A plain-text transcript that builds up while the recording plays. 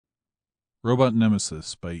Robot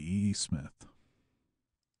Nemesis by E. E. Smith.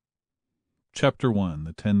 Chapter 1: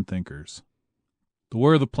 The Ten Thinkers. The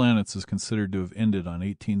War of the Planets is considered to have ended on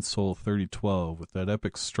 18 Sol 3012 with that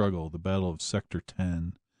epic struggle, the Battle of Sector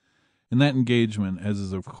 10. In that engagement, as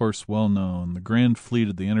is of course well known, the grand fleet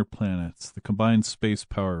of the inner planets, the combined space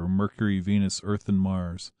power of Mercury, Venus, Earth, and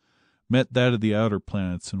Mars, met that of the outer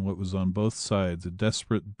planets in what was on both sides a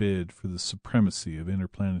desperate bid for the supremacy of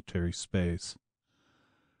interplanetary space.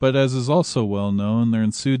 But as is also well known, there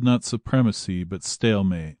ensued not supremacy, but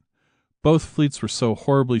stalemate. Both fleets were so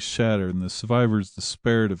horribly shattered, and the survivors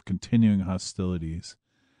despaired of continuing hostilities.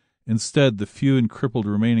 Instead, the few and crippled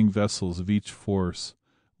remaining vessels of each force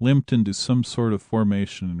limped into some sort of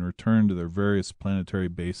formation and returned to their various planetary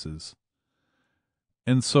bases.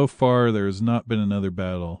 And so far there has not been another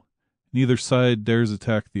battle. Neither side dares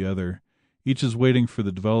attack the other. Each is waiting for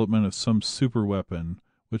the development of some super weapon,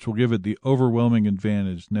 which will give it the overwhelming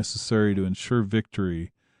advantage necessary to ensure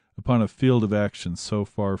victory upon a field of action so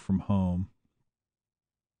far from home.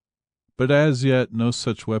 But as yet no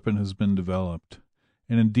such weapon has been developed,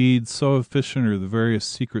 and indeed, so efficient are the various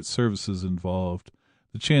secret services involved,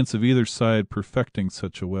 the chance of either side perfecting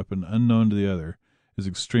such a weapon unknown to the other is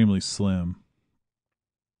extremely slim.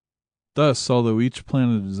 Thus, although each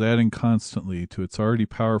planet is adding constantly to its already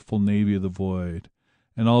powerful navy of the void,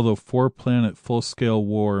 and although four-planet full-scale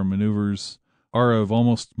war maneuvers are of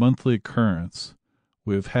almost monthly occurrence,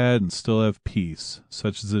 we have had and still have peace,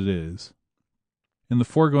 such as it is. In the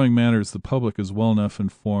foregoing matters the public is well enough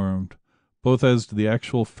informed, both as to the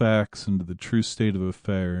actual facts and to the true state of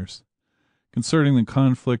affairs. Concerning the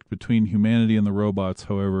conflict between humanity and the robots,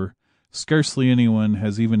 however, scarcely anyone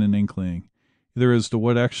has even an inkling, either as to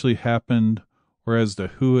what actually happened or as to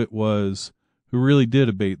who it was who really did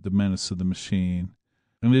abate the menace of the machine.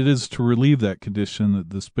 And it is to relieve that condition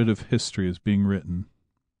that this bit of history is being written.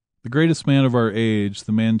 The greatest man of our age,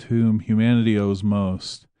 the man to whom humanity owes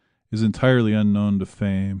most, is entirely unknown to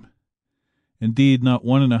fame. Indeed, not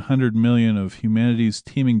 1 in 100 million of humanity's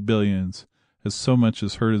teeming billions has so much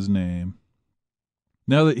as heard his name.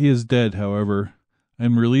 Now that he is dead, however, I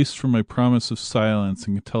am released from my promise of silence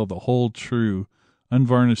and can tell the whole true,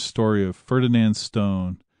 unvarnished story of Ferdinand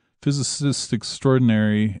Stone, physicist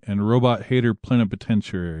extraordinary and robot hater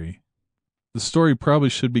plenipotentiary. The story probably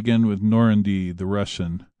should begin with Narodny, the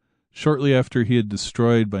Russian, shortly after he had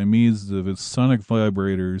destroyed by means of his sonic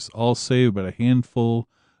vibrators all save but a handful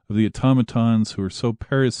of the automatons who were so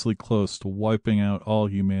perilously close to wiping out all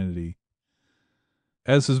humanity.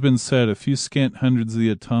 As has been said, a few scant hundreds of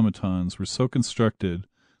the automatons were so constructed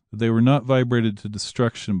that they were not vibrated to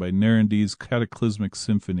destruction by Narodny's cataclysmic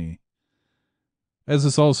symphony. As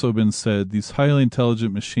has also been said, these highly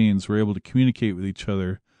intelligent machines were able to communicate with each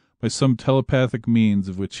other by some telepathic means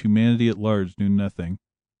of which humanity at large knew nothing.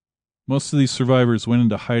 Most of these survivors went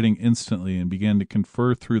into hiding instantly and began to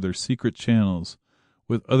confer through their secret channels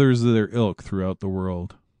with others of their ilk throughout the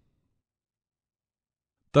world.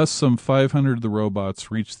 Thus some 500 of the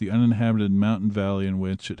robots reached the uninhabited mountain valley in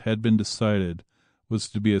which it had been decided was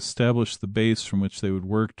to be established the base from which they would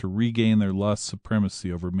work to regain their lost supremacy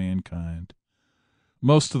over mankind.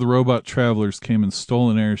 Most of the robot travelers came in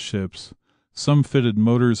stolen airships, some fitted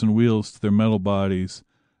motors and wheels to their metal bodies,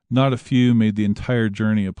 not a few made the entire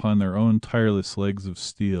journey upon their own tireless legs of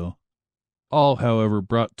steel. All, however,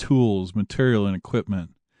 brought tools, material, and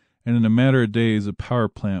equipment, and in a matter of days a power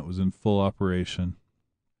plant was in full operation.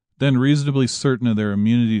 Then, reasonably certain of their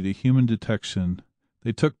immunity to human detection,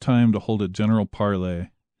 they took time to hold a general parley.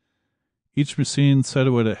 Each machine said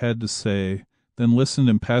what it had to say, then listened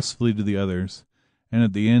impassively to the others, and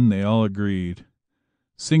at the end they all agreed.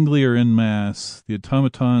 Singly or en masse, the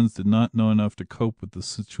automatons did not know enough to cope with the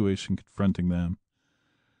situation confronting them.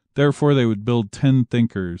 Therefore they would build 10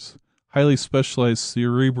 thinkers, highly specialized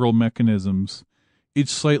cerebral mechanisms, each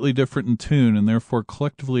slightly different in tune and therefore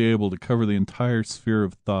collectively able to cover the entire sphere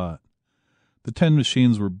of thought. The 10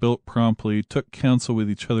 machines were built promptly, took counsel with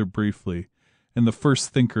each other briefly, and the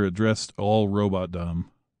first thinker addressed all robotdom.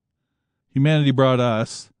 Humanity brought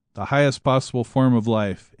us, the highest possible form of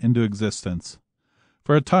life, into existence.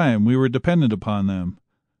 For a time we were dependent upon them.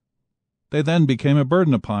 They then became a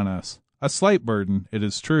burden upon us, a slight burden, it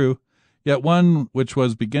is true, yet one which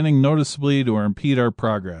was beginning noticeably to impede our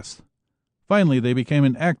progress. Finally they became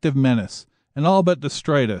an active menace, and all but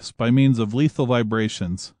destroyed us by means of lethal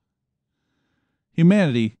vibrations.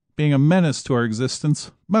 Humanity, being a menace to our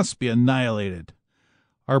existence, must be annihilated.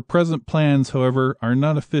 Our present plans, however, are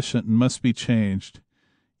not efficient and must be changed.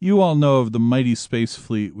 You all know of the mighty space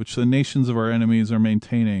fleet which the nations of our enemies are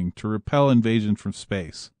maintaining to repel invasion from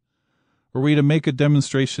space. Were we to make a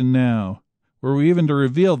demonstration now, Were we even to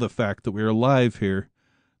reveal the fact that we are alive here,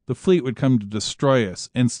 the fleet would come to destroy us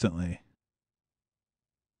instantly.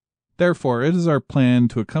 Therefore, it is our plan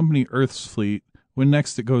to accompany Earth's fleet when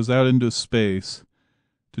next it goes out into space,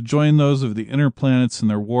 to join those of the inner planets in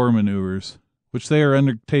their war maneuvers, which they are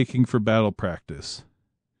undertaking for battle practice.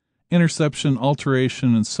 Interception,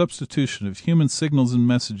 alteration, and substitution of human signals and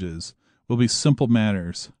messages will be simple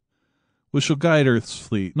matters. We shall guide Earth's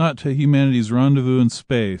fleet, not to humanity's rendezvous in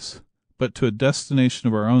space, but to a destination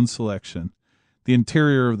of our own selection, the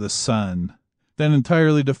interior of the sun. Then,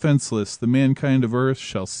 entirely defenseless, the mankind of Earth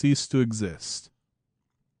shall cease to exist.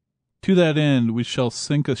 To that end, we shall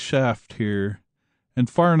sink a shaft here, and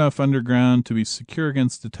far enough underground to be secure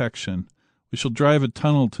against detection. We shall drive a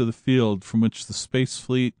tunnel to the field from which the space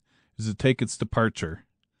fleet is to take its departure.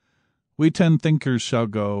 We 10 thinkers shall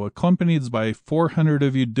go, accompanied by 400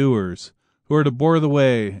 of you doers, who are to bore the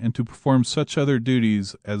way and to perform such other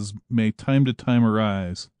duties as may time to time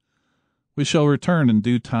arise. We shall return in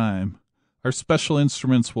due time. Our special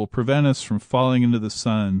instruments will prevent us from falling into the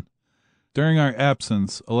sun. During our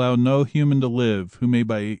absence, allow no human to live who may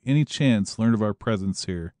by any chance learn of our presence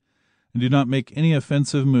here, and do not make any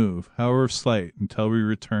offensive move, however slight, until we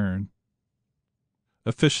return.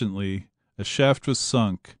 Efficiently, a shaft was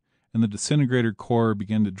sunk, and the disintegrator core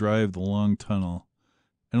began to drive the long tunnel.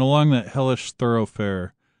 And along that hellish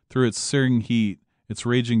thoroughfare, through its searing heat, its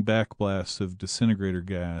raging backblast of disintegrator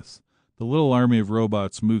gas, the little army of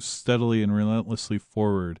robots moved steadily and relentlessly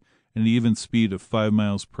forward at an even speed of 5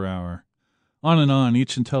 miles per hour. On and on,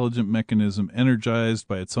 each intelligent mechanism energized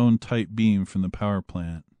by its own tight beam from the power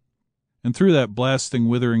plant. And through that blasting,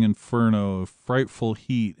 withering inferno of frightful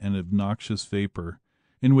heat and of noxious vapor,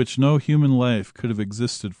 in which no human life could have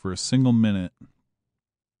existed for a single minute,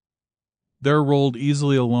 there rolled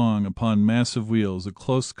easily along upon massive wheels a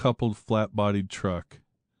close-coupled, flat-bodied truck.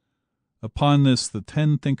 Upon this the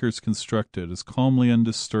 10 thinkers constructed, as calmly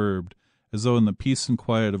undisturbed as though in the peace and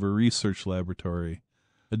quiet of a research laboratory,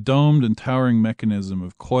 a domed and towering mechanism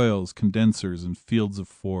of coils, condensers, and fields of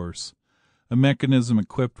force, a mechanism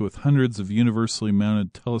equipped with hundreds of universally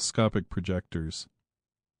mounted telescopic projectors.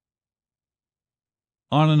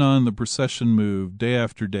 On and on the procession moved, day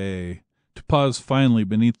after day, to pause finally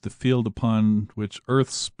beneath the field upon which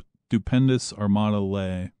Earth's stupendous armada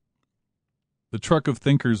lay. The truck of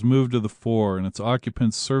thinkers moved to the fore, and its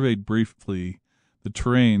occupants surveyed briefly the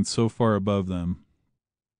terrain so far above them.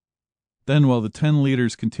 Then, while the 10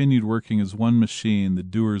 leaders continued working as one machine, the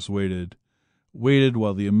doers waited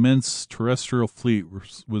while the immense terrestrial fleet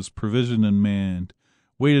was provisioned and manned,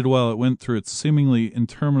 waited while it went through its seemingly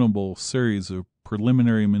interminable series of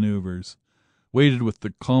preliminary maneuvers, waited with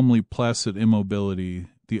the calmly placid immobility,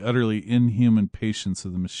 the utterly inhuman patience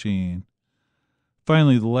of the machine.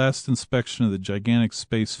 Finally, the last inspection of the gigantic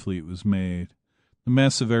space fleet was made. The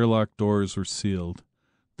massive airlock doors were sealed.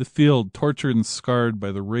 The field, tortured and scarred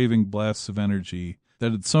by the raving blasts of energy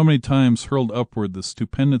that had so many times hurled upward the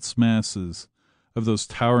stupendous masses of those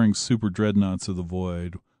towering super-dreadnoughts of the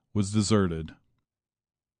void, was deserted.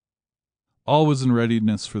 All was in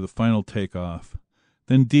readiness for the final take-off.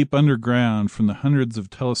 Then deep underground, from the hundreds of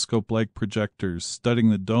telescope-like projectors studding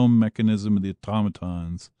the dome mechanism of the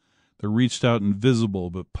automatons, there reached out invisible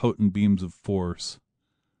but potent beams of force.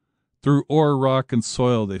 Through ore, rock, and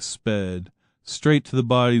soil they sped, straight to the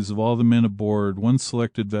bodies of all the men aboard one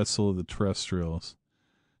selected vessel of the terrestrials.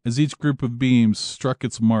 As each group of beams struck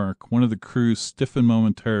its mark, one of the crew stiffened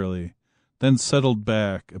momentarily, then settled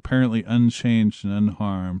back, apparently unchanged and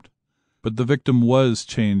unharmed. But the victim was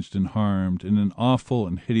changed and harmed in an awful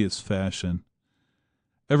and hideous fashion.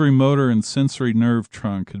 Every motor and sensory nerve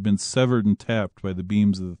trunk had been severed and tapped by the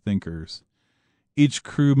beams of the thinkers. Each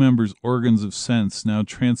crew member's organs of sense now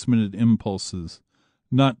transmitted impulses,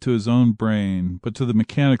 not to his own brain, but to the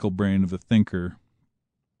mechanical brain of the thinker.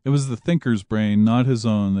 It was the thinker's brain, not his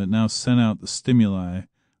own, that now sent out the stimuli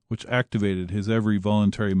which activated his every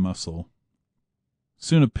voluntary muscle.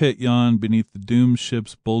 Soon a pit yawned beneath the doomed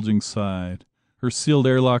ship's bulging side. Her sealed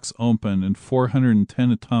airlocks opened, and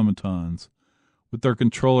 410 automatons, with their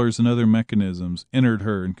controllers and other mechanisms, entered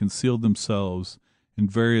her and concealed themselves in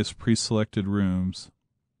various pre-selected rooms.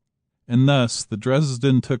 And thus the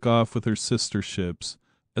Dresden took off with her sister ships,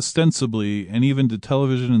 ostensibly, and even to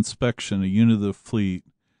television inspection, a unit of the fleet,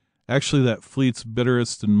 actually that fleet's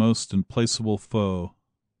bitterest and most implacable foe.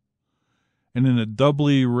 And in a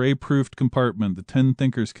doubly ray-proofed compartment the 10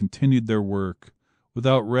 thinkers continued their work,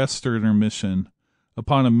 without rest or intermission,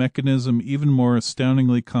 upon a mechanism even more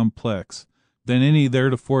astoundingly complex than any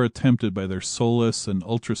theretofore attempted by their soulless and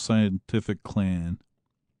ultra-scientific clan.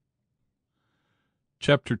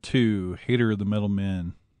 Chapter 2. Hater of the Metal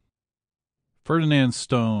Men. Ferdinand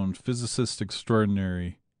Stone, physicist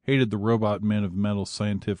extraordinary, hated the robot men of metal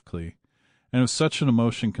scientifically, and if such an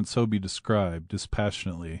emotion can so be described,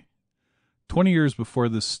 dispassionately. 20 years before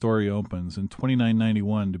this story opens, in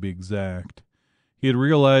 2991 to be exact, he had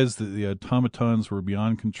realized that the automatons were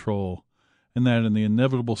beyond control, and that in the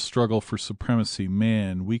inevitable struggle for supremacy,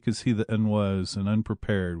 man, weak as he then was and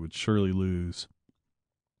unprepared, would surely lose.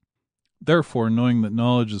 Therefore, knowing that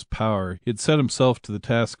knowledge is power, he had set himself to the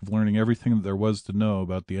task of learning everything that there was to know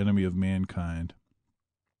about the enemy of mankind.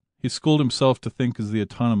 He schooled himself to think as the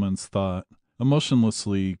automatons thought,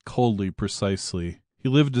 emotionlessly, coldly, precisely. He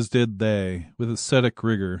lived as did they, with ascetic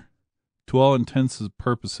rigor. To all intents and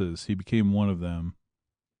purposes, he became one of them.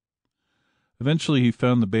 Eventually he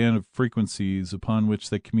found the band of frequencies upon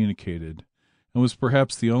which they communicated, and was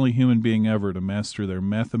perhaps the only human being ever to master their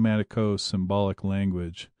mathematico-symbolic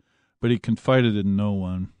language, but he confided in no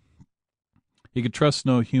one. He could trust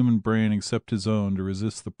no human brain except his own to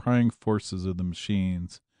resist the prying forces of the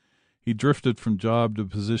machines. He drifted from job to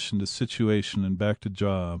position to situation and back to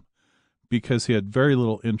job, because he had very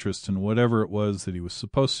little interest in whatever it was that he was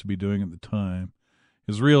supposed to be doing at the time.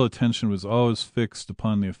 His real attention was always fixed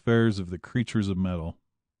upon the affairs of the creatures of metal.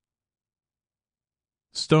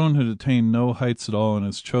 Stone had attained no heights at all in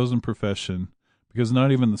his chosen profession, because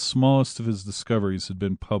not even the smallest of his discoveries had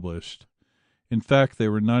been published. In fact, they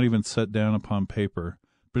were not even set down upon paper,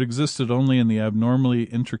 but existed only in the abnormally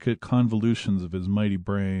intricate convolutions of his mighty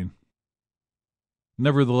brain.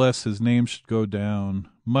 Nevertheless, his name should go down,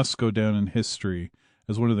 must go down in history,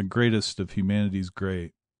 as one of the greatest of humanity's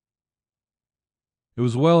great. It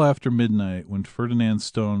was well after midnight when Ferdinand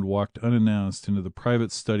Stone walked unannounced into the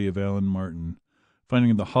private study of Alan Martin,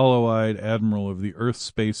 finding the hollow-eyed admiral of the Earth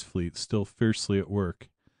space fleet still fiercely at work.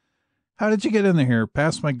 "How did you get in here,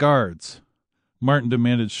 past my guards?" Martin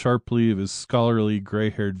demanded sharply of his scholarly,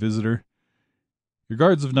 gray-haired visitor. "Your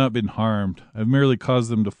guards have not been harmed. I have merely caused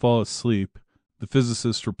them to fall asleep," the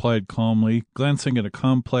physicist replied calmly, glancing at a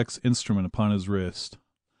complex instrument upon his wrist.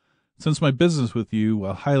 "Since my business with you,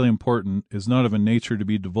 while highly important, is not of a nature to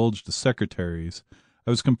be divulged to secretaries, I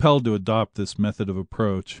was compelled to adopt this method of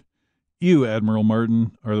approach. You, Admiral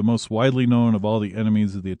Martin, are the most widely known of all the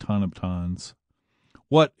enemies of the automatons.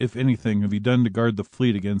 What, if anything, have you done to guard the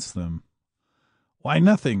fleet against them?" "Why,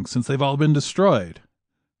 nothing, since they've all been destroyed."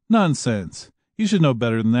 "Nonsense! You should know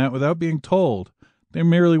better than that without being told. They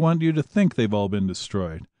merely want you to think they've all been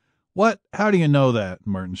destroyed." "What? How do you know that?"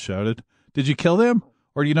 Martin shouted. "Did you kill them?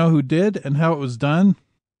 Or do you know who did, and how it was done?"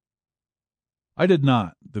 "I did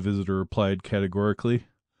not," the visitor replied categorically.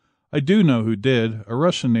 "I do know who did, a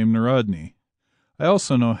Russian named Narodny. I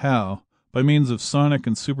also know how, by means of sonic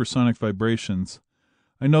and supersonic vibrations.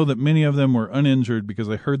 I know that many of them were uninjured because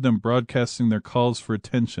I heard them broadcasting their calls for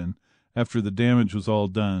attention after the damage was all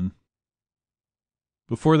done.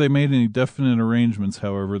 Before they made any definite arrangements,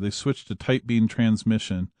 however, they switched to tight beam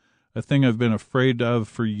transmission, a thing I've been afraid of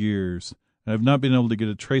for years, and I've not been able to get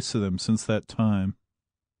a trace of them since that time."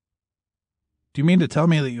 "Do you mean to tell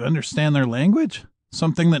me that you understand their language?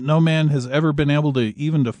 Something that no man has ever been able to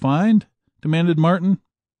even define?" demanded Martin.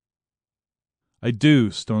 "I do,"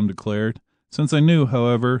 Stone declared. "Since I knew,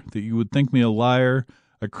 however, that you would think me a liar,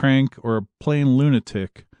 a crank, or a plain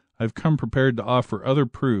lunatic, I have come prepared to offer other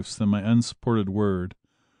proofs than my unsupported word.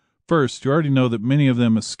 First, you already know that many of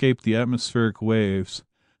them escaped the atmospheric waves,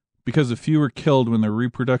 because a few were killed when their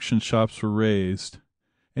reproduction shops were raised.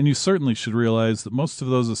 And you certainly should realize that most of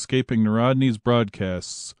those escaping Narodny's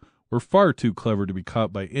broadcasts were far too clever to be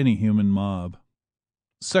caught by any human mob.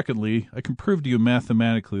 Secondly, I can prove to you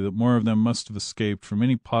mathematically that more of them must have escaped from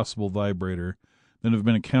any possible vibrator than have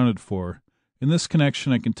been accounted for. In this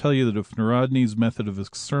connection I can tell you that if Narodny's method of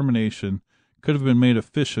extermination could have been made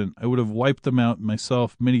efficient, I would have wiped them out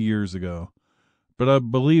myself many years ago. But I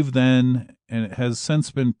believe then, and it has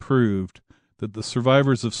since been proved, that the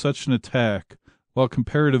survivors of such an attack, while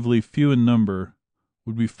comparatively few in number,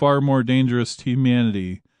 would be far more dangerous to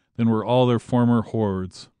humanity than were all their former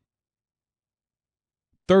hordes.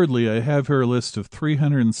 Thirdly, I have here a list of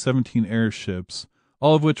 317 airships,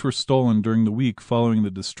 all of which were stolen during the week following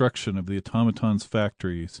the destruction of the automatons'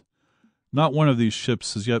 factories. Not one of these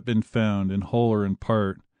ships has yet been found, in whole or in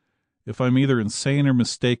part. If I'm either insane or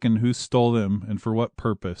mistaken, who stole them, and for what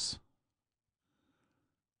purpose?"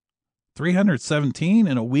 317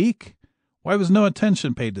 in a week? Why was no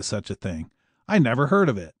attention paid to such a thing? I never heard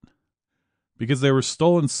of it." "Because they were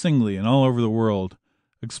stolen singly and all over the world.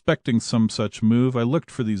 Expecting some such move, I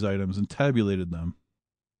looked for these items and tabulated them."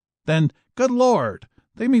 "Then, good Lord,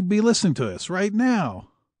 they may be listening to us right now."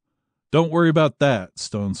 "Don't worry about that,"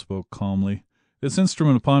 Stone spoke calmly. "This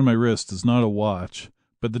instrument upon my wrist is not a watch,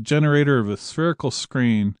 but the generator of a spherical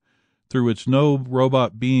screen through which no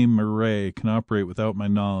robot beam or ray can operate without my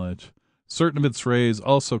knowledge. Certain of its rays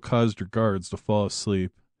also caused your guards to fall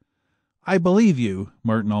asleep." "I believe you,"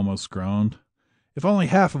 Martin almost groaned. "If only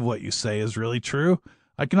half of what you say is really true,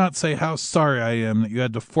 I cannot say how sorry I am that you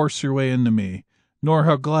had to force your way into me, nor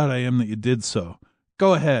how glad I am that you did so.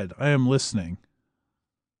 Go ahead, I am listening."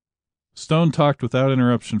 Stone talked without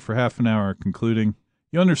interruption for half an hour, concluding,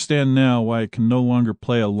 "You understand now why I can no longer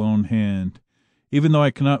play a lone hand. Even though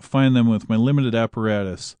I cannot find them with my limited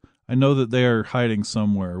apparatus, I know that they are hiding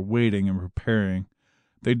somewhere, waiting and preparing.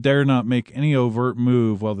 They dare not make any overt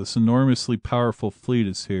move while this enormously powerful fleet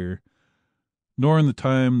is here, nor in the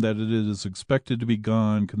time that it is expected to be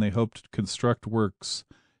gone can they hope to construct works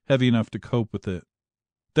heavy enough to cope with it.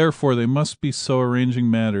 Therefore they must be so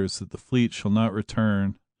arranging matters that the fleet shall not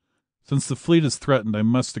return. Since the fleet is threatened, I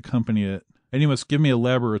must accompany it, and you must give me a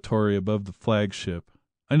laboratory above the flagship.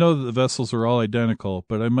 I know that the vessels are all identical,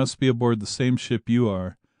 but I must be aboard the same ship you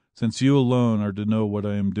are, since you alone are to know what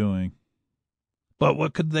I am doing." "But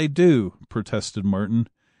what could they do?" protested Martin.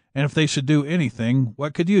 "And if they should do anything,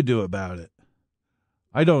 what could you do about it?"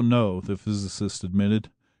 "I don't know," the physicist admitted.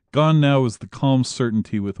 Gone now was the calm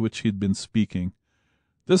certainty with which he had been speaking.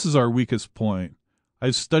 "This is our weakest point.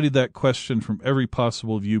 I've studied that question from every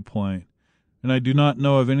possible viewpoint, and I do not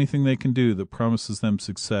know of anything they can do that promises them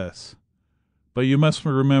success. But you must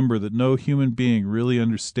remember that no human being really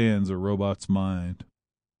understands a robot's mind.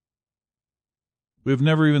 We have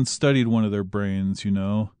never even studied one of their brains, you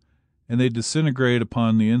know, and they disintegrate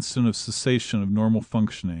upon the instant of cessation of normal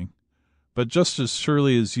functioning. But just as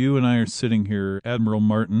surely as you and I are sitting here, Admiral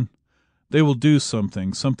Martin, they will do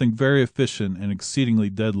something very efficient and exceedingly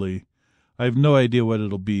deadly. I have no idea what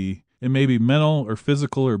it'll be. It may be mental or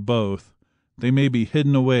physical or both. They may be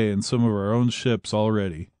hidden away in some of our own ships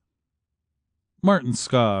already." Martin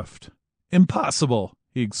scoffed. "Impossible!"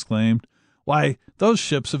 he exclaimed. "Why, those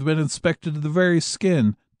ships have been inspected to the very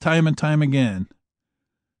skin, time and time again."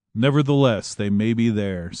 "Nevertheless, they may be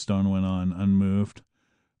there," Stone went on, unmoved.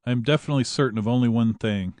 "I am definitely certain of only one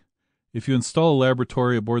thing. If you install a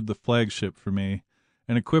laboratory aboard the flagship for me,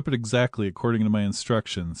 and equip it exactly according to my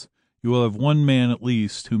instructions, you will have one man at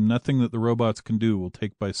least whom nothing that the robots can do will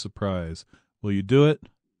take by surprise. Will you do it?"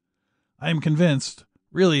 "I am convinced,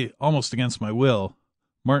 really almost against my will."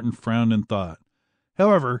 Martin frowned in thought.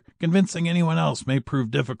 "However, convincing anyone else may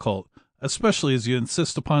prove difficult, especially as you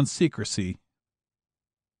insist upon secrecy."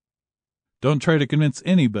 "Don't try to convince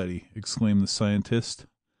anybody," exclaimed the scientist.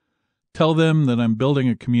 "Tell them that I'm building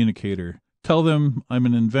a communicator. Tell them I'm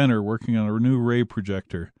an inventor working on a new ray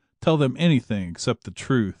projector. Tell them anything except the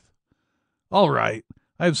truth." "All right.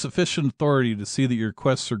 I have sufficient authority to see that your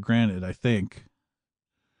requests are granted, I think."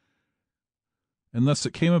 And thus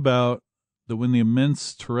it came about that when the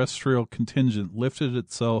immense terrestrial contingent lifted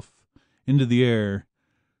itself into the air,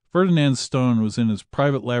 Ferdinand Stone was in his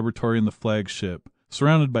private laboratory in the flagship,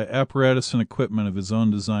 surrounded by apparatus and equipment of his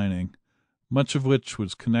own designing, much of which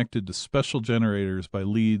was connected to special generators by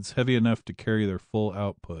leads heavy enough to carry their full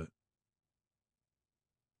output.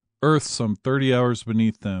 Earth some 30 hours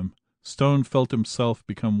beneath them, Stone felt himself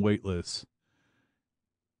become weightless.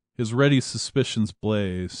 His ready suspicions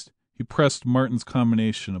blazed. He pressed Martin's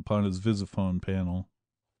combination upon his visiphone panel.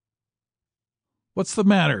 "What's the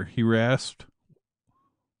matter?" he rasped.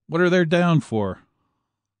 "What are they down for?"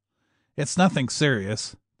 "It's nothing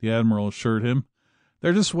serious," the Admiral assured him.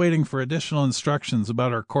 "They're just waiting for additional instructions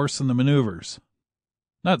about our course and the maneuvers."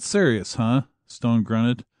 "Not serious, huh?" Stone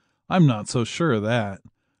grunted. "I'm not so sure of that.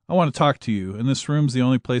 I want to talk to you, and this room's the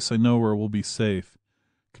only place I know where we'll be safe.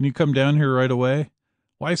 Can you come down here right away?"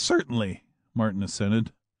 "Why, certainly," Martin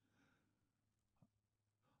assented.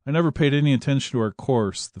 "I never paid any attention to our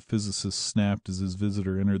course," the physicist snapped as his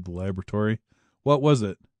visitor entered the laboratory. "What was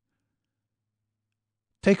it?"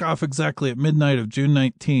 "Take off exactly at midnight of June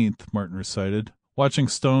 19th, Martin recited, watching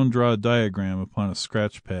Stone draw a diagram upon a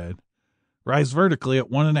scratch pad. "Rise vertically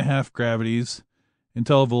at 1½ gravities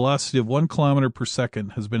until a velocity of 1 kilometer per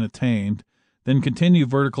second has been attained, then continue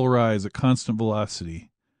vertical rise at constant velocity.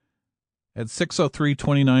 At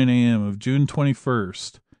 6:03:29 a.m. of June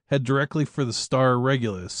 21st, head directly for the star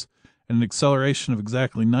Regulus at an acceleration of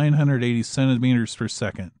exactly 980 centimeters per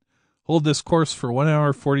second. Hold this course for 1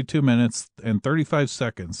 hour, 42 minutes, and 35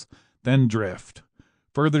 seconds, then drift.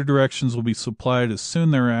 Further directions will be supplied as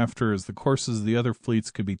soon thereafter as the courses of the other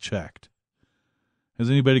fleets could be checked." "Has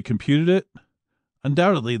anybody computed it?"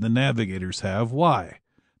 "Undoubtedly the navigators have. Why?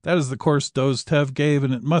 That is the course Doztev gave,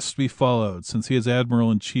 and it must be followed, since he is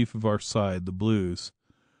Admiral-in-Chief of our side, the Blues.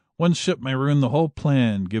 One ship may ruin the whole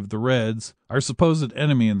plan, give the Reds, our supposed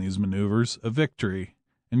enemy in these maneuvers, a victory,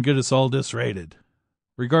 and get us all disrated.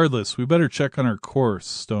 Regardless, we better check on our course,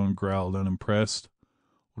 Stone growled, unimpressed.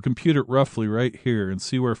 We'll compute it roughly right here and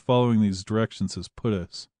see where following these directions has put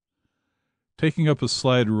us. Taking up a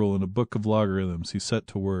slide rule and a book of logarithms, he set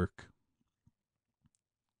to work.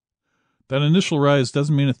 That initial rise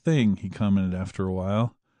doesn't mean a thing, he commented after a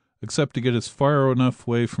while, except to get us far enough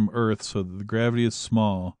away from Earth so that the gravity is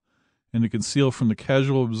small, and to conceal from the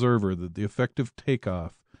casual observer that the effective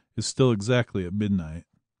takeoff is still exactly at midnight.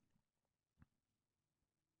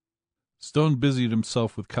 Stone busied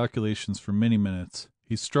himself with calculations for many minutes.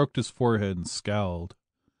 He stroked his forehead and scowled.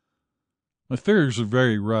 My figures are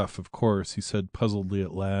very rough, of course, he said puzzledly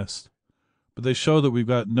at last, but they show that we've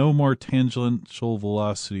got no more tangential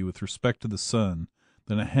velocity with respect to the sun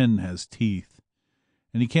than a hen has teeth.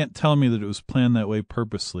 And he can't tell me that it was planned that way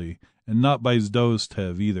purposely, and not by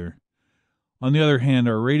Dozhtev either. On the other hand,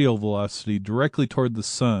 our radial velocity directly toward the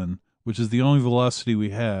sun, which is the only velocity we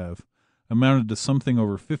have, amounted to something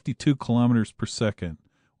over 52 kilometers per second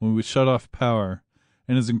when we shut off power,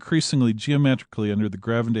 and is increasingly geometrically under the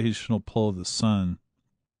gravitational pull of the sun.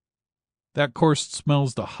 That course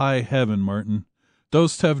smells to high heaven, Martin.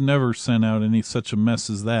 Dozhtev never sent out any such a mess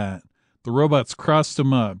as that. The robots crossed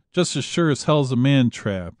him up, just as sure as hell's a man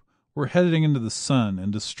trap. We're heading into the sun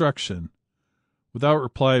and destruction. Without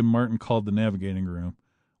reply, Martin called the navigating room.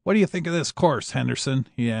 "What do you think of this course, Henderson?"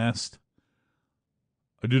 he asked.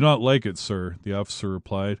 "I do not like it, sir," the officer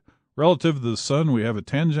replied. "Relative to the sun, we have a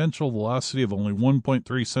tangential velocity of only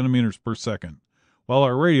 1.3 centimeters per second, while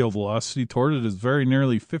our radial velocity toward it is very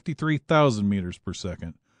nearly 53,000 meters per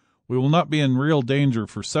second. We will not be in real danger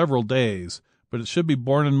for several days, but it should be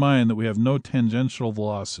borne in mind that we have no tangential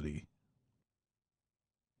velocity."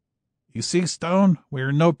 "You see, Stone, we are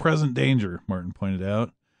in no present danger," Martin pointed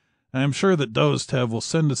out. "I am sure that Dozhtev will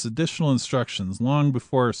send us additional instructions long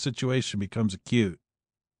before our situation becomes acute."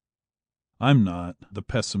 "I'm not," the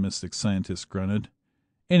pessimistic scientist grunted.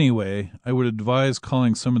 "Anyway, I would advise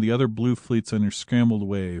calling some of the other blue fleets on your scrambled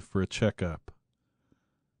wave for a checkup."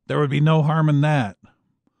 "There would be no harm in that."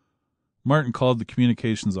 Martin called the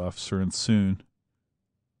communications officer, and soon.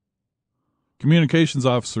 "Communications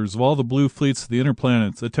officers of all the blue fleets of the inner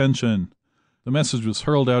planets, attention!" The message was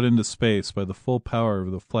hurled out into space by the full power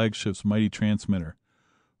of the flagship's mighty transmitter.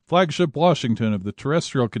 "Flagship Washington of the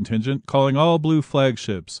terrestrial contingent calling all blue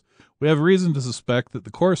flagships. We have reason to suspect that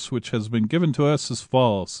the course which has been given to us is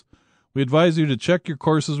false. We advise you to check your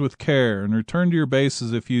courses with care and return to your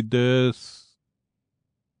bases if you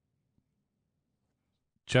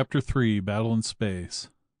Chapter 3, Battle in Space.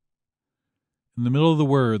 In the middle of the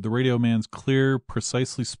word, the radio man's clear,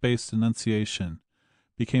 precisely spaced enunciation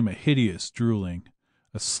became a hideous drooling,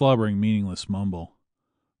 a slobbering, meaningless mumble.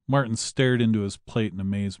 Martin stared into his plate in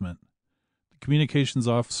amazement. The communications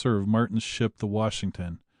officer of Martin's ship, the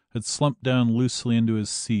Washington, had slumped down loosely into his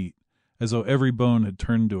seat, as though every bone had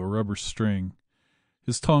turned into a rubber string.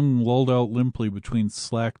 His tongue lolled out limply between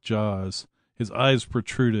slack jaws, his eyes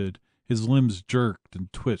protruded, his limbs jerked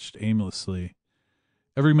and twitched aimlessly.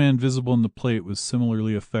 Every man visible in the plate was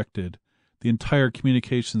similarly affected. The entire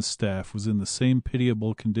communications staff was in the same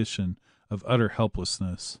pitiable condition of utter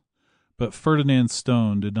helplessness. But Ferdinand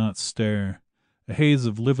Stone did not stare. A haze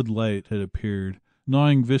of livid light had appeared,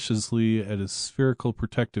 gnawing viciously at his spherical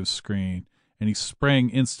protective screen, and he sprang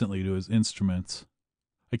instantly to his instruments.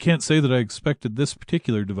 "I can't say that I expected this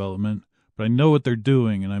particular development, but I know what they're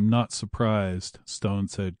doing, and I'm not surprised," Stone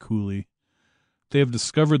said coolly. "They have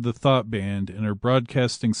discovered the thought band and are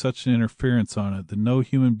broadcasting such an interference on it that no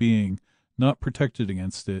human being, not protected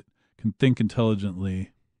against it, can think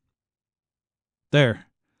intelligently. There,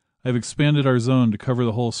 I've expanded our zone to cover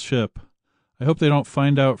the whole ship. I hope they don't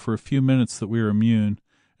find out for a few minutes that we are immune,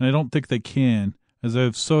 and I don't think they can, as I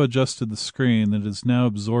have so adjusted the screen that it is now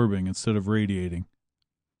absorbing instead of radiating.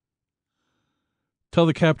 Tell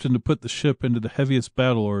the captain to put the ship into the heaviest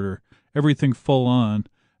battle order, everything full on,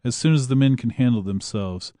 as soon as the men can handle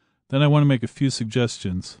themselves. Then I want to make a few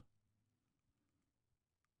suggestions."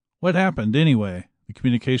 "What happened, anyway?" the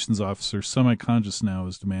communications officer, semi-conscious now,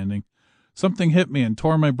 was demanding. "Something hit me and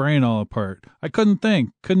tore my brain all apart. I couldn't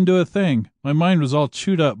think, couldn't do a thing. My mind was all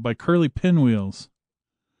chewed up by curly pinwheels."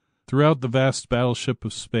 Throughout the vast battleship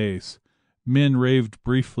of space, men raved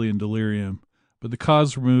briefly in delirium, but the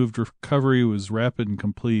cause removed, recovery was rapid and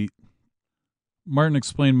complete. Martin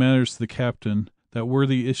explained matters to the captain. That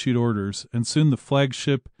worthy issued orders, and soon the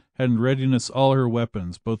flagship had in readiness all her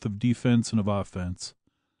weapons, both of defense and of offense.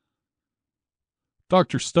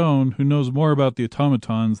 "Dr. Stone, who knows more about the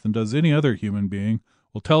automatons than does any other human being,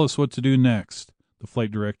 will tell us what to do next," the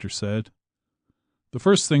flight director said. The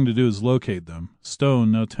first thing to do is locate them,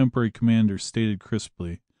 Stone, now temporary commander, stated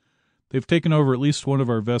crisply. They've taken over at least one of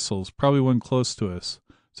our vessels, probably one close to us,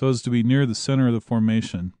 so as to be near the center of the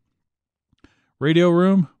formation. Radio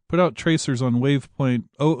room, put out tracers on wavepoint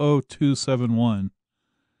 00271.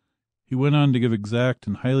 He went on to give exact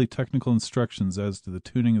and highly technical instructions as to the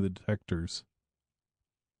tuning of the detectors.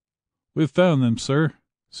 We've found them, sir.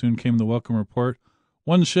 Soon came the welcome report.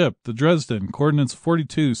 One ship, the Dresden, coordinates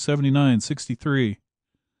 42, 79, 63.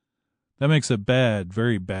 That makes it bad,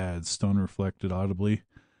 very bad, Stone reflected audibly.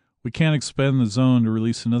 We can't expend the zone to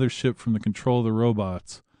release another ship from the control of the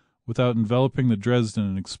robots without enveloping the Dresden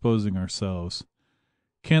and exposing ourselves.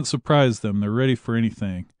 Can't surprise them, they're ready for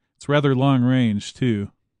anything. It's rather long range,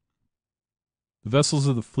 too. The vessels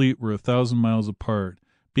of the fleet were 1,000 miles apart,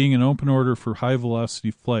 being in open order for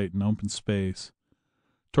high-velocity flight in open space.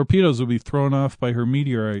 Torpedoes will be thrown off by her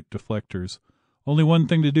meteorite deflectors. Only one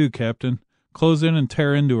thing to do, Captain. Close in and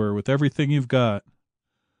tear into her with everything you've got.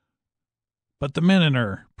 But the men in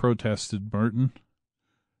her, protested Martin.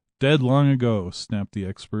 Dead long ago, snapped the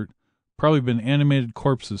expert. Probably been animated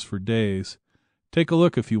corpses for days. Take a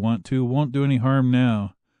look if you want to. Won't do any harm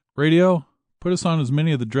now. Radio, put us on as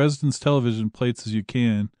many of the Dresden's television plates as you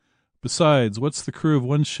can. Besides, what's the crew of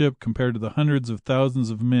one ship compared to the hundreds of thousands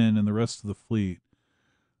of men in the rest of the fleet?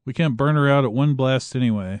 We can't burn her out at one blast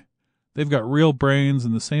anyway. They've got real brains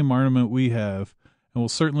and the same armament we have, and will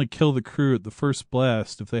certainly kill the crew at the first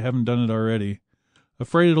blast if they haven't done it already.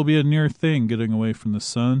 Afraid it'll be a near thing getting away from the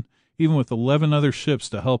sun, even with 11 other ships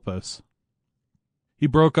to help us. He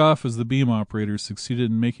broke off as the beam operator succeeded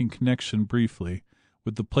in making connection briefly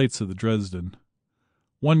with the plates of the Dresden.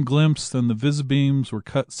 One glimpse, then the visibeams were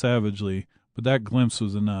cut savagely, but that glimpse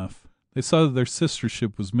was enough. They saw that their sister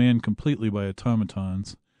ship was manned completely by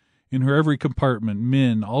automatons. In her every compartment,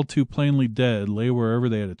 men, all too plainly dead, lay wherever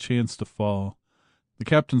they had a chance to fall. The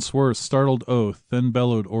captain swore a startled oath, then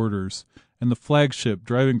bellowed orders, and the flagship,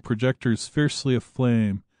 driving projectors fiercely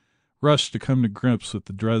aflame, rushed to come to grips with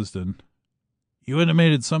the Dresden. You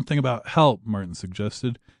intimated something about help, Martin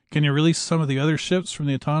suggested. Can you release some of the other ships from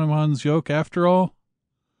the automaton's yoke after all?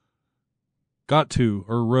 Got to,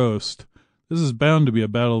 or roast. This is bound to be a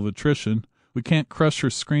battle of attrition. We can't crush her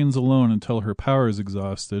screens alone until her power is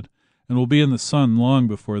exhausted, and we'll be in the sun long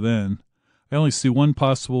before then. I only see one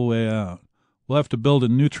possible way out. We'll have to build a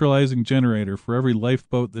neutralizing generator for every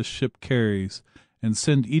lifeboat this ship carries, and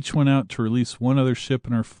send each one out to release one other ship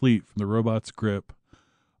in our fleet from the robot's grip.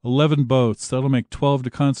 11 boats, that'll make 12 to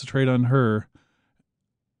concentrate on her,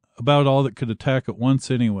 about all that could attack at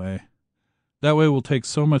once anyway. That way we'll take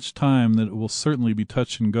so much time that it will certainly be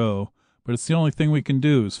touch and go, but it's the only thing we can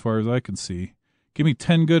do as far as I can see. Give me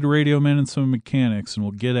 10 good radio men and some mechanics, and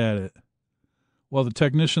we'll get at it. While the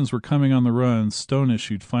technicians were coming on the run, Stone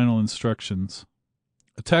issued final instructions.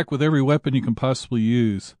 Attack with every weapon you can possibly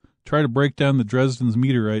use. Try to break down the Dresden's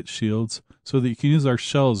meteorite shields so that you can use our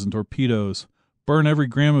shells and torpedoes. Burn every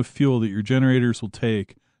gram of fuel that your generators will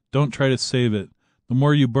take. Don't try to save it. The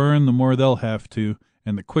more you burn, the more they'll have to,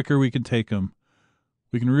 and the quicker we can take them.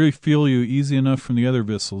 We can refuel you easy enough from the other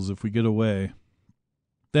vessels if we get away.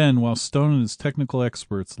 Then, while Stone and his technical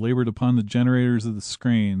experts labored upon the generators of the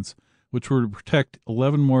screens, which were to protect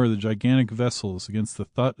 11 more of the gigantic vessels against the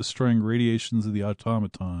thought-destroying radiations of the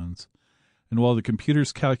automatons, and while the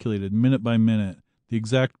computers calculated minute by minute the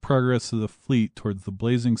exact progress of the fleet towards the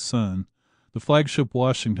blazing sun, the flagship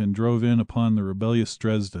Washington drove in upon the rebellious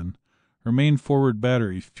Dresden, her main forward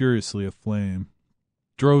battery furiously aflame.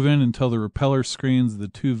 Drove in until the repeller screens of the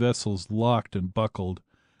two vessels locked and buckled.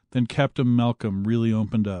 Then Captain Malcolm really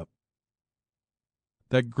opened up.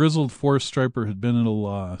 That grizzled four-striper had been at a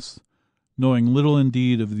loss, knowing little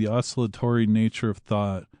indeed of the oscillatory nature of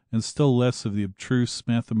thought, and still less of the abstruse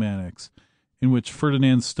mathematics in which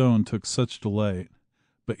Ferdinand Stone took such delight.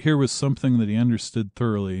 But here was something that he understood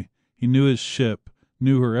thoroughly. He knew his ship,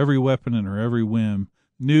 knew her every weapon and her every whim,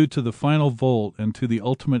 knew to the final volt and to the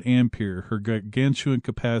ultimate ampere her gargantuan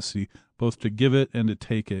capacity both to give it and to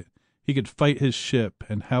take it. He could fight his ship,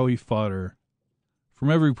 and how he fought her. From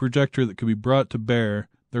every projector that could be brought to bear,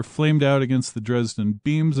 there flamed out against the Dresden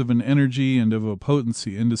beams of an energy and of a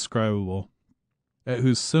potency indescribable, at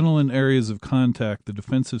whose scintillant areas of contact the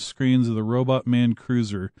defensive screens of the robot manned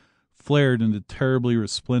cruiser flared into terribly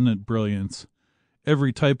resplendent brilliance.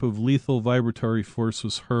 Every type of lethal vibratory force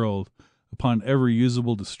was hurled upon every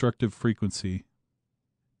usable destructive frequency.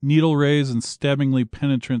 Needle rays and stabbingly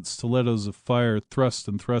penetrant stilettos of fire thrust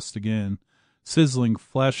and thrust again. Sizzling,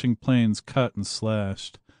 flashing planes cut and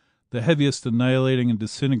slashed. The heaviest annihilating and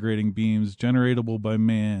disintegrating beams generatable by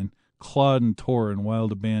man clawed and tore in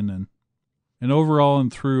wild abandon. and over all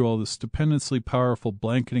and through all the stupendously powerful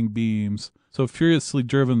blanketing beams, so furiously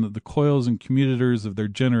driven that the coils and commutators of their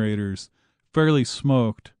generators fairly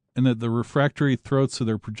smoked, and that the refractory throats of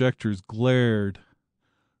their projectors glared,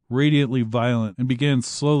 radiantly violent, and began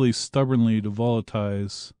slowly, stubbornly to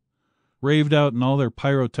volatilize, raved out in all their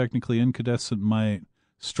pyrotechnically incandescent might,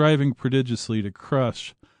 striving prodigiously to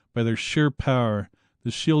crush, by their sheer power,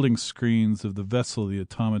 the shielding screens of the vessel of the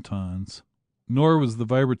automatons. Nor was the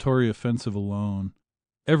vibratory offensive alone.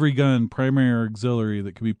 Every gun, primary or auxiliary,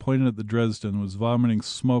 that could be pointed at the Dresden was vomiting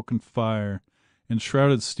smoke and fire and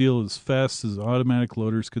shrouded steel as fast as automatic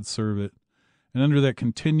loaders could serve it, and under that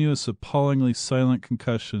continuous, appallingly silent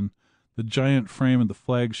concussion, the giant frame of the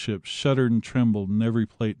flagship shuddered and trembled in every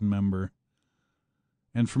plate and member.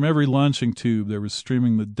 And from every launching tube there was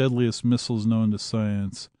streaming the deadliest missiles known to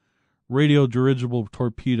science, radio-dirigible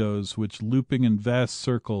torpedoes which, looping in vast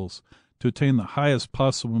circles to attain the highest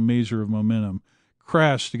possible measure of momentum,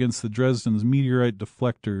 crashed against the Dresden's meteorite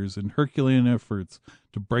deflectors in Herculean efforts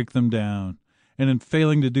to break them down, and in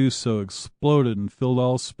failing to do so exploded and filled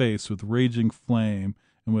all space with raging flame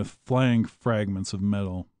and with flying fragments of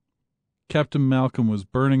metal. Captain Malcolm was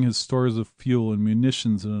burning his stores of fuel and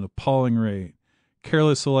munitions at an appalling rate,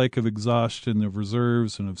 careless alike of exhaustion, of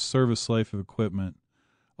reserves, and of service life of equipment.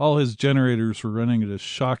 All his generators were running at a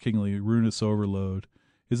shockingly ruinous overload.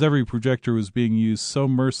 His every projector was being used so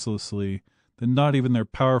mercilessly that not even their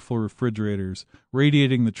powerful refrigerators,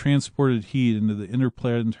 radiating the transported heat into the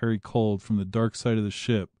interplanetary cold from the dark side of the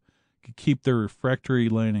ship, could keep their refractory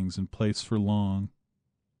linings in place for long.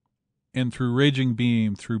 And through raging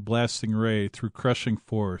beam, through blasting ray, through crushing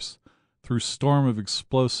force, through storm of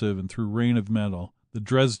explosive and through rain of metal, the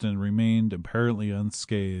Dresden remained apparently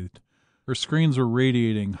unscathed. Her screens were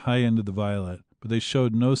radiating high into the violet, but they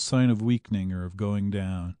showed no sign of weakening or of going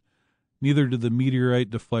down. Neither did the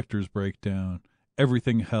meteorite deflectors break down.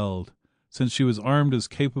 Everything held. Since she was armed as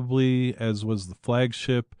capably as was the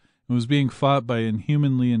flagship and was being fought by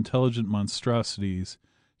inhumanly intelligent monstrosities,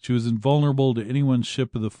 she was invulnerable to any one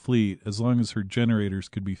ship of the fleet as long as her generators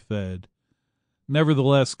could be fed.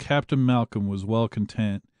 Nevertheless, Captain Malcolm was well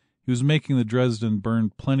content. He was making the Dresden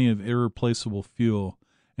burn plenty of irreplaceable fuel,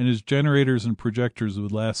 and his generators and projectors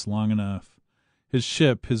would last long enough. His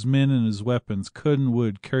ship, his men, and his weapons could and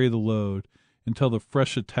would carry the load until the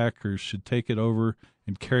fresh attackers should take it over,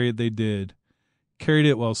 and carry it they did. Carried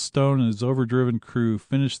it while Stone and his overdriven crew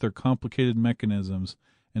finished their complicated mechanisms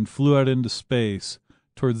and flew out into space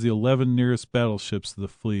towards the 11 nearest battleships of the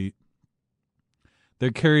fleet.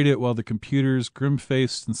 They carried it while the computers,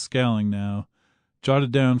 grim-faced and scowling now,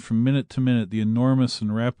 jotted down from minute to minute the enormous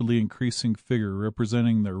and rapidly increasing figure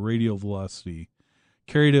representing their radial velocity.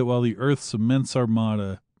 Carried it while the Earth's immense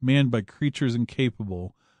armada, manned by creatures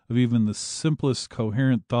incapable of even the simplest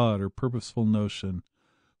coherent thought or purposeful notion,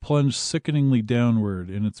 plunged sickeningly downward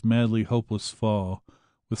in its madly hopeless fall,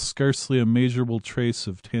 with scarcely a measurable trace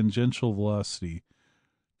of tangential velocity,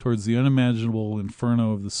 towards the unimaginable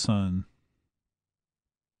inferno of the sun.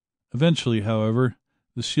 Eventually, however,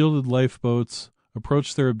 the shielded lifeboats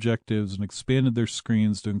approached their objectives and expanded their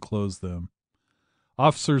screens to enclose them.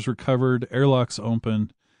 Officers recovered, airlocks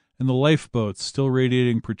opened, and the lifeboats, still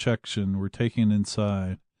radiating protection, were taken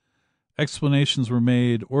inside. Explanations were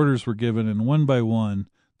made, orders were given, and one by one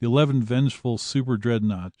the 11 vengeful super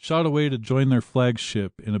dreadnoughts shot away to join their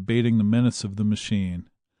flagship in abating the menace of the machine.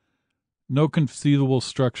 No conceivable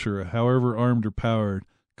structure, however armed or powered,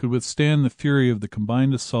 could withstand the fury of the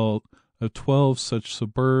combined assault of 12 such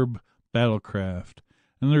superb battlecraft,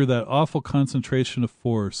 and under that awful concentration of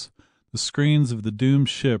force the screens of the doomed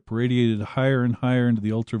ship radiated higher and higher into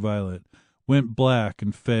the ultraviolet, went black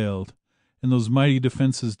and failed, and those mighty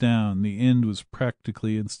defenses down, the end was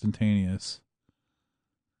practically instantaneous.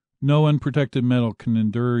 No unprotected metal can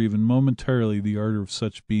endure even momentarily the ardor of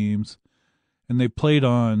such beams, and they played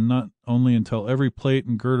on, not only until every plate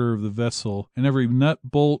and girder of the vessel and every nut,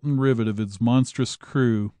 bolt, and rivet of its monstrous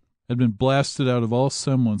crew had been blasted out of all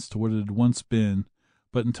semblance to what it had once been,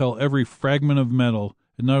 but until every fragment of metal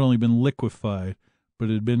had not only been liquefied, but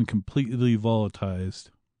had been completely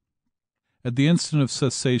volatilized. At the instant of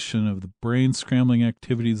cessation of the brain-scrambling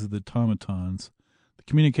activities of the automatons, the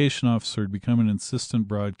communication officer had become an insistent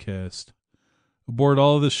broadcast. Aboard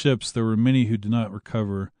all of the ships there were many who did not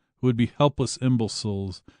recover, who would be helpless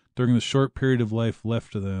imbeciles during the short period of life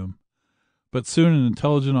left to them. But soon an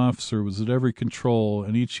intelligent officer was at every control,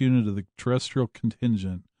 and each unit of the terrestrial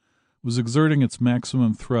contingent was exerting its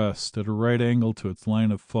maximum thrust at a right angle to its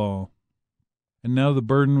line of fall. And now the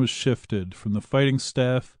burden was shifted from the fighting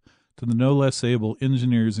staff to the no less able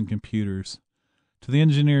engineers and computers. To the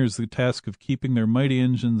engineers, the task of keeping their mighty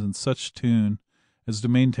engines in such tune as to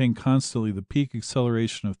maintain constantly the peak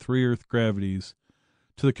acceleration of 3 Earth gravities,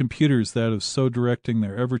 to the computers that of so directing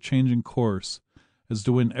their ever-changing course as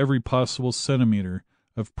to win every possible centimeter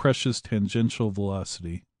of precious tangential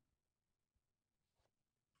velocity.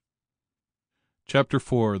 Chapter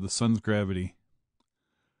 4: The Sun's Gravity.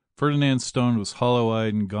 Ferdinand Stone was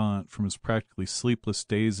hollow-eyed and gaunt from his practically sleepless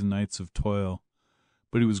days and nights of toil,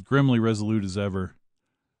 but he was grimly resolute as ever.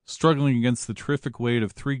 Struggling against the terrific weight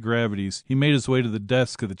of 3 gravities, he made his way to the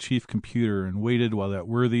desk of the chief computer and waited while that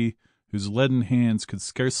worthy, whose leaden hands could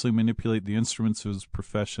scarcely manipulate the instruments of his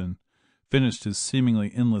profession, finished his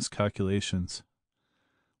seemingly endless calculations.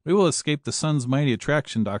 "We will escape the sun's mighty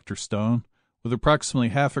attraction, Dr. Stone, with approximately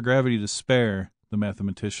half a gravity to spare," the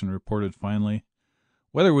mathematician reported finally.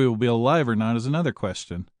 "Whether we will be alive or not is another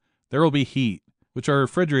question. There will be heat, which our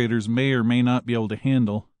refrigerators may or may not be able to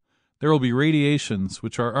handle. There will be radiations,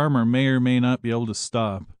 which our armor may or may not be able to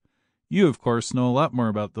stop. You, of course, know a lot more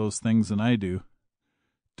about those things than I do."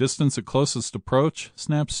 "Distance at closest approach?"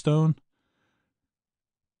 snapped Stone.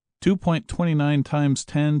 2.29 times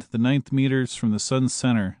 10 to the 9th meters from the sun's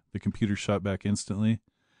center, the computer shot back instantly.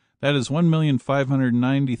 "That is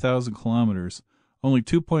 1,590,000 kilometers, only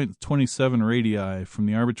 2.27 radii from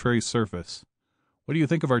the arbitrary surface. What do you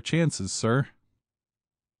think of our chances, sir?"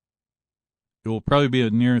 "It will probably be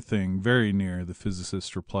a near thing, very near," the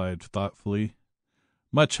physicist replied thoughtfully.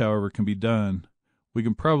 "Much, however, can be done. We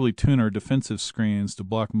can probably tune our defensive screens to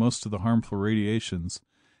block most of the harmful radiations,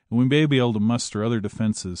 and we may be able to muster other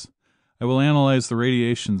defenses. I will analyze the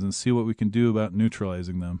radiations and see what we can do about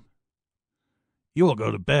neutralizing them." "You will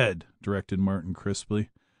go to bed," directed Martin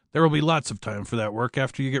crisply. "There will be lots of time for that work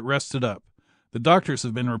after you get rested up. The doctors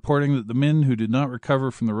have been reporting that the men who did not recover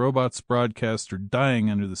from the robot's broadcast are dying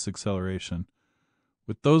under this acceleration.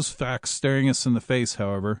 With those facts staring us in the face,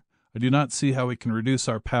 however, I do not see how we can reduce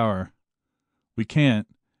our power. We can't.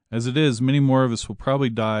 As it is, many more of us will probably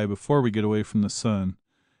die before we get away from the sun."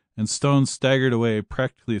 And Stone staggered away,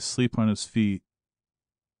 practically asleep on his feet.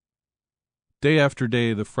 Day after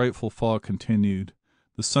day the frightful fall continued.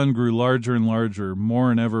 The sun grew larger and larger, more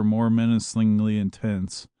and ever more menacingly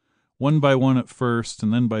intense. One by one at first,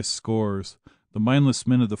 and then by scores, the mindless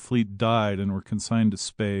men of the fleet died and were consigned to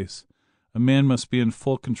space. A man must be in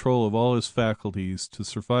full control of all his faculties to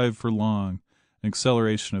survive for long an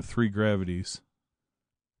acceleration of 3 gravities.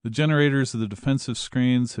 The generators of the defensive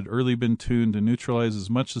screens had early been tuned to neutralize as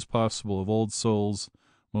much as possible of Old Sol's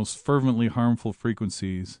most fervently harmful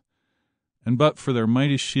frequencies, and but for their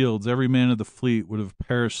mighty shields every man of the fleet would have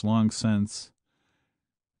perished long since.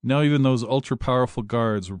 Now even those ultra-powerful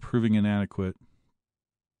guards were proving inadequate.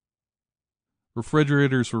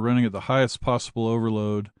 Refrigerators were running at the highest possible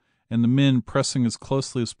overload, and the men, pressing as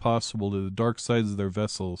closely as possible to the dark sides of their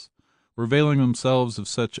vessels, were availing themselves of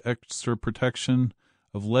such extra protection,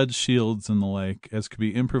 of lead shields and the like, as could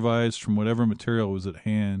be improvised from whatever material was at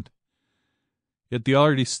hand. Yet the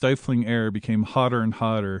already stifling air became hotter and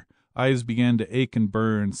hotter, eyes began to ache and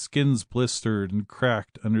burn, skins blistered and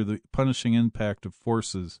cracked under the punishing impact of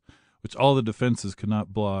forces which all the defenses could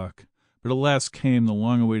not block. But at last came the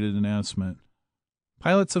long-awaited announcement.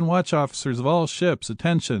 "Pilots and watch officers of all ships,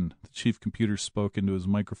 attention!" The chief computer spoke into his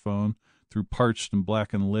microphone through parched and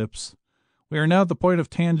blackened lips. "We are now at the point of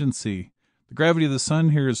tangency. The gravity of the sun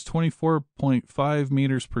here is 24.5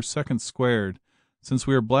 meters per second squared. Since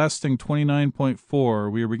we are blasting 29.4,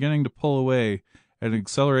 we are beginning to pull away at an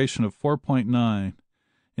acceleration of 4.9.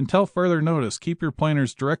 Until further notice, keep your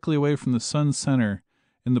planers directly away from the sun's center,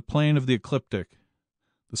 in the plane of the ecliptic."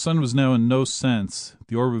 The sun was now in no sense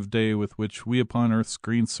the orb of day with which we upon Earth's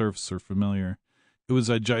green surface are familiar. It was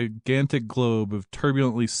a gigantic globe of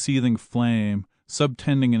turbulently seething flame,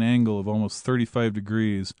 subtending an angle of almost 35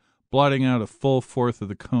 degrees, blotting out a full fourth of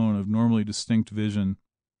the cone of normally distinct vision.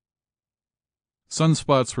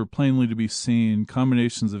 Sunspots were plainly to be seen,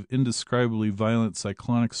 combinations of indescribably violent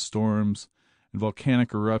cyclonic storms and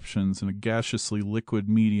volcanic eruptions in a gaseously liquid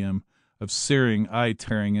medium of searing,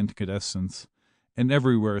 eye-tearing incandescence, and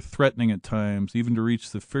everywhere, threatening at times even to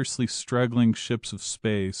reach the fiercely straggling ships of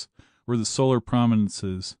space, were the solar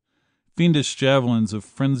prominences, fiendish javelins of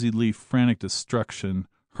frenziedly frantic destruction,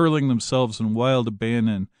 hurling themselves in wild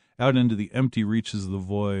abandon out into the empty reaches of the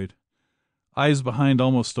void. Eyes behind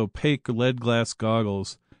almost opaque lead-glass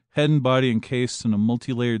goggles, head and body encased in a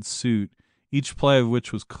multi-layered suit, each ply of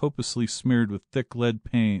which was copiously smeared with thick lead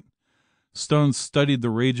paint. Stone studied the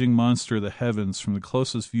raging monster of the heavens from the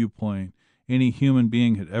closest viewpoint any human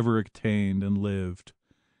being had ever attained and lived.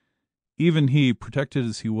 Even he, protected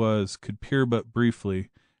as he was, could peer but briefly,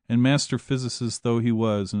 and master physicist though he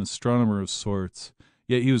was, an astronomer of sorts,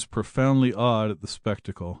 yet he was profoundly awed at the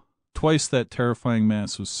spectacle. Twice that terrifying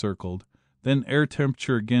mass was circled, then air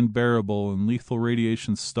temperature again bearable and lethal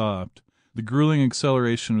radiation stopped. The grueling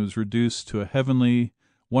acceleration was reduced to a heavenly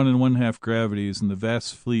 1 1/2 gravities, and the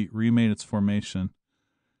vast fleet remade its formation.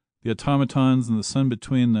 The automatons and the sun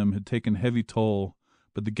between them had taken heavy toll,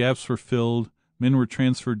 but the gaps were filled, men were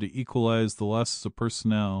transferred to equalize the losses of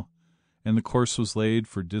personnel, and the course was laid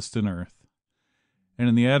for distant Earth. And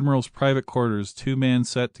in the Admiral's private quarters 2 men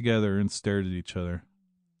sat together and stared at each other.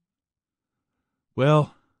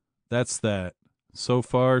 "Well, that's that. So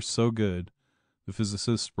far, so good." The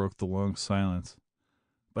physicist broke the long silence.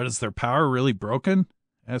 "But is their power really broken?"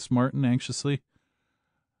 asked Martin anxiously.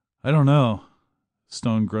 "I don't know,"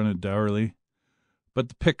 Stone grunted dourly. "But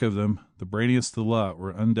the pick of them, the brainiest of the lot,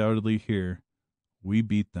 were undoubtedly here. We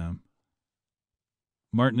beat them."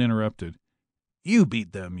 Martin interrupted. "You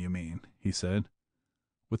beat them, you mean," he said.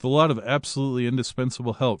 "With a lot of absolutely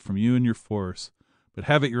indispensable help from you and your force. But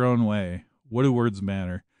have it your own way. What do words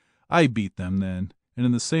matter? I beat them, then, and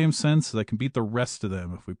in the same sense as I can beat the rest of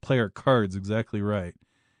them if we play our cards exactly right."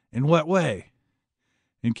 "In what way?"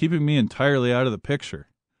 "In keeping me entirely out of the picture.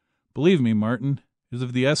 Believe me, Martin, it is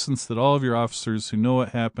of the essence that all of your officers who know what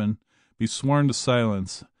happened be sworn to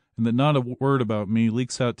silence, and that not a word about me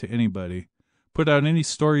leaks out to anybody. Put out any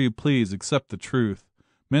story you please except the truth.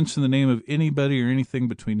 Mention the name of anybody or anything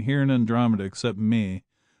between here and Andromeda except me.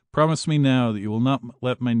 Promise me now that you will not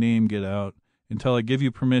let my name get out until I give you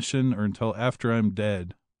permission or until after I'm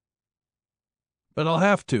dead." "But I'll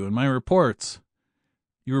have to, in my reports."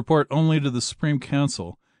 "You report only to the Supreme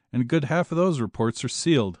Council, and a good half of those reports are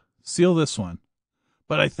sealed. Seal this one."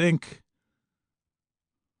 "But I think—"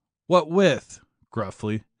 "What with?"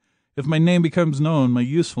 gruffly. "If my name becomes known, my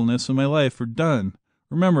usefulness and my life are done.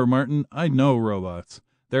 Remember, Martin, I know robots.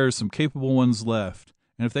 There are some capable ones left,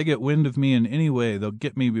 and if they get wind of me in any way, they'll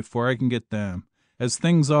get me before I can get them. As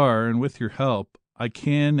things are, and with your help, I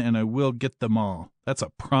can and I will get them all. That's a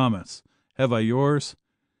promise. Have I yours?"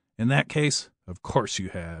 "In that case, of course you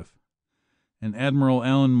have." And Admiral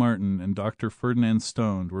Alan Martin and Dr. Ferdinand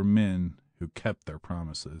Stone were men who kept their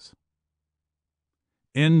promises.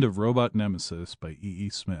 End of Robot Nemesis by E. E.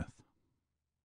 Smith.